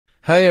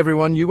Hey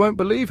everyone, you won't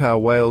believe how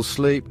whales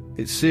sleep.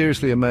 It's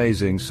seriously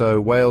amazing.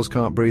 So whales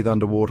can't breathe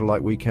underwater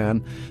like we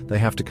can. They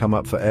have to come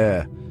up for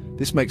air.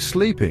 This makes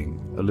sleeping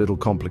a little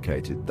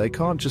complicated. They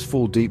can't just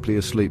fall deeply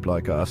asleep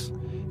like us.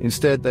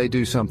 Instead, they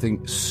do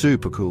something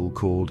super cool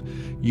called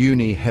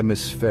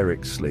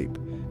unihemispheric sleep.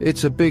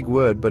 It's a big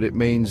word, but it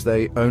means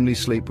they only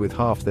sleep with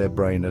half their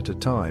brain at a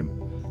time.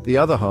 The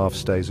other half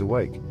stays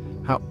awake.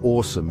 How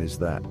awesome is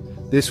that?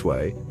 This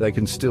way, they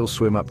can still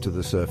swim up to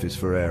the surface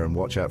for air and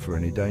watch out for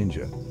any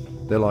danger.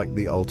 They're like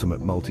the ultimate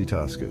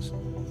multitaskers.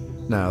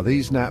 Now,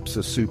 these naps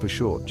are super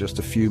short, just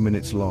a few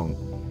minutes long.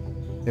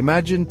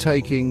 Imagine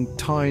taking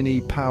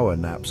tiny power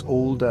naps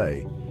all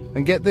day.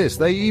 And get this,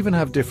 they even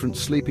have different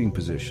sleeping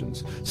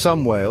positions.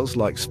 Some whales,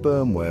 like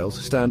sperm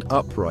whales, stand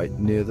upright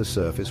near the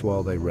surface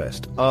while they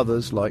rest.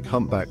 Others, like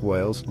humpback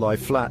whales, lie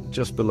flat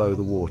just below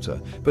the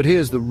water. But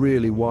here's the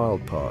really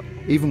wild part.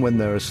 Even when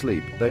they're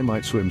asleep, they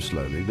might swim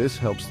slowly. This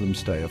helps them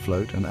stay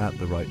afloat and at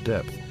the right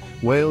depth.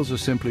 Whales are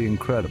simply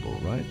incredible,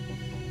 right?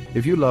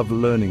 If you love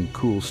learning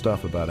cool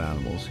stuff about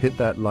animals, hit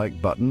that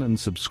like button and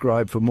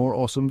subscribe for more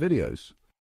awesome videos.